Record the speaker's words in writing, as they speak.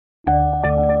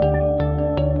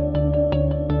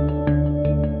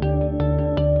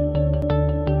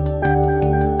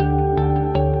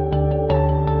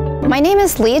My name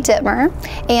is Lee Dittmer,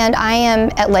 and I am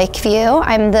at Lakeview.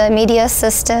 I'm the media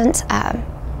assistant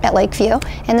at Lakeview,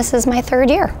 and this is my 3rd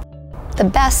year. The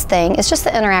best thing is just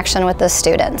the interaction with the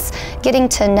students, getting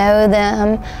to know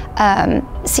them,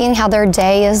 seeing how their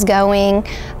day is going,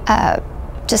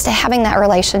 just having that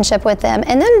relationship with them,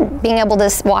 and then being able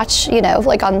to watch,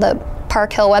 like on the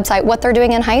Park Hill website, what they're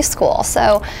doing in high school.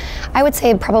 So I would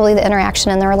say probably the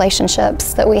interaction and the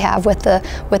relationships that we have with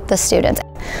the students.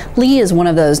 Lee is one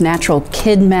of those natural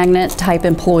kid magnet type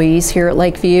employees here at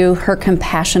Lakeview. Her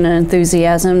compassion and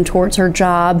enthusiasm towards her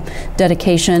job,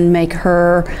 dedication, make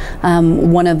her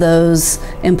one of those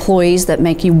employees that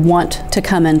make you want to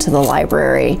come into the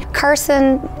library.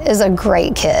 Carson is a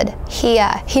great kid.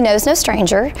 He knows no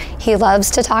stranger. He loves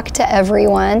to talk to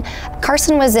everyone.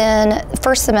 Carson was in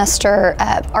first semester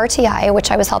RTI,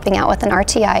 which I was helping out with an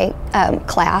RTI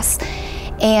class,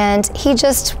 and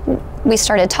we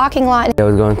started talking a lot. I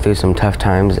was going through some tough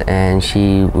times, and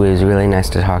she was really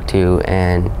nice to talk to,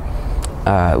 and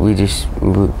we just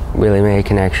really made a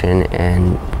connection,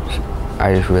 and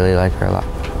I just really like her a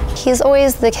lot. He's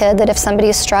always the kid that if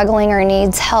somebody's struggling or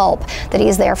needs help, that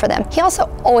he's there for them. He also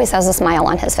always has a smile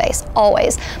on his face,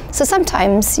 always. So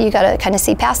sometimes you gotta kind of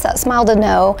see past that smile to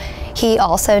know he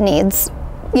also needs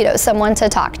someone to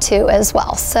talk to as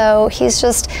well. So he's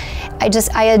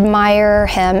I admire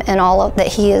him and all of that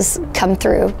he has come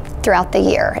throughout the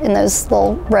year and those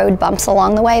little road bumps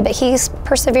along the way, but he's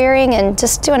persevering and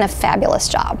just doing a fabulous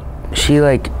job. She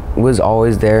was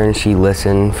always there, and she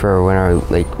listened for when I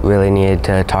really needed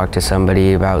to talk to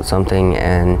somebody about something,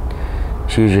 and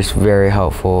she was just very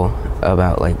helpful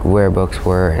about where books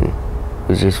were, and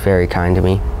was just very kind to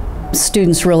me.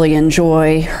 Students really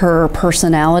enjoy her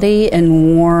personality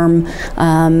and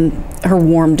her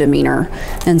warm demeanor.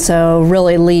 And so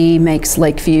really Lee makes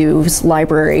Lakeview's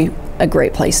library a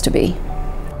great place to be.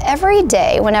 Every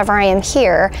day whenever I am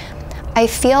here, I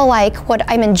feel like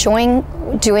I'm enjoying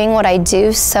doing what I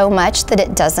do so much that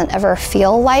it doesn't ever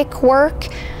feel like work.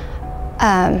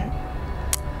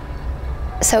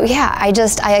 So yeah,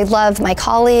 I love my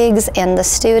colleagues and the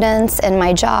students and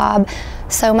my job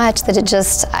so much that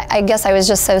I guess I was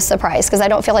just so surprised, because I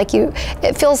don't feel like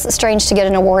it feels strange to get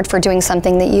an award for doing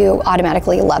something that you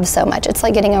automatically love so much. It's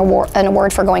like getting an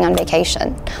award for going on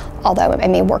vacation, although I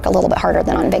may work a little bit harder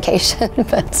than on vacation,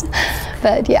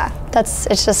 but yeah,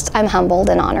 I'm humbled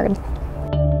and honored.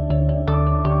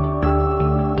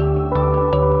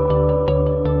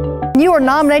 You are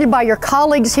nominated by your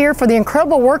colleagues here for the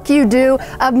incredible work you do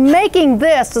of making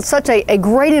this such a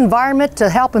great environment to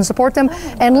help and support them.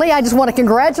 And Lee, I just want to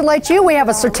congratulate you. We have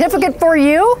a certificate for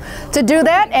you to do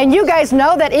that. And you guys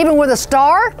know that even with a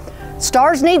star,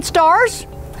 stars need stars,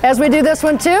 as we do this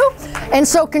one too. And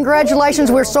so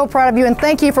congratulations, we're so proud of you, and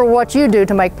thank you for what you do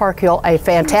to make Park Hill a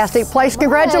fantastic place.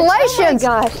 Congratulations. Oh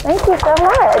my gosh, thank you so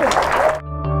much.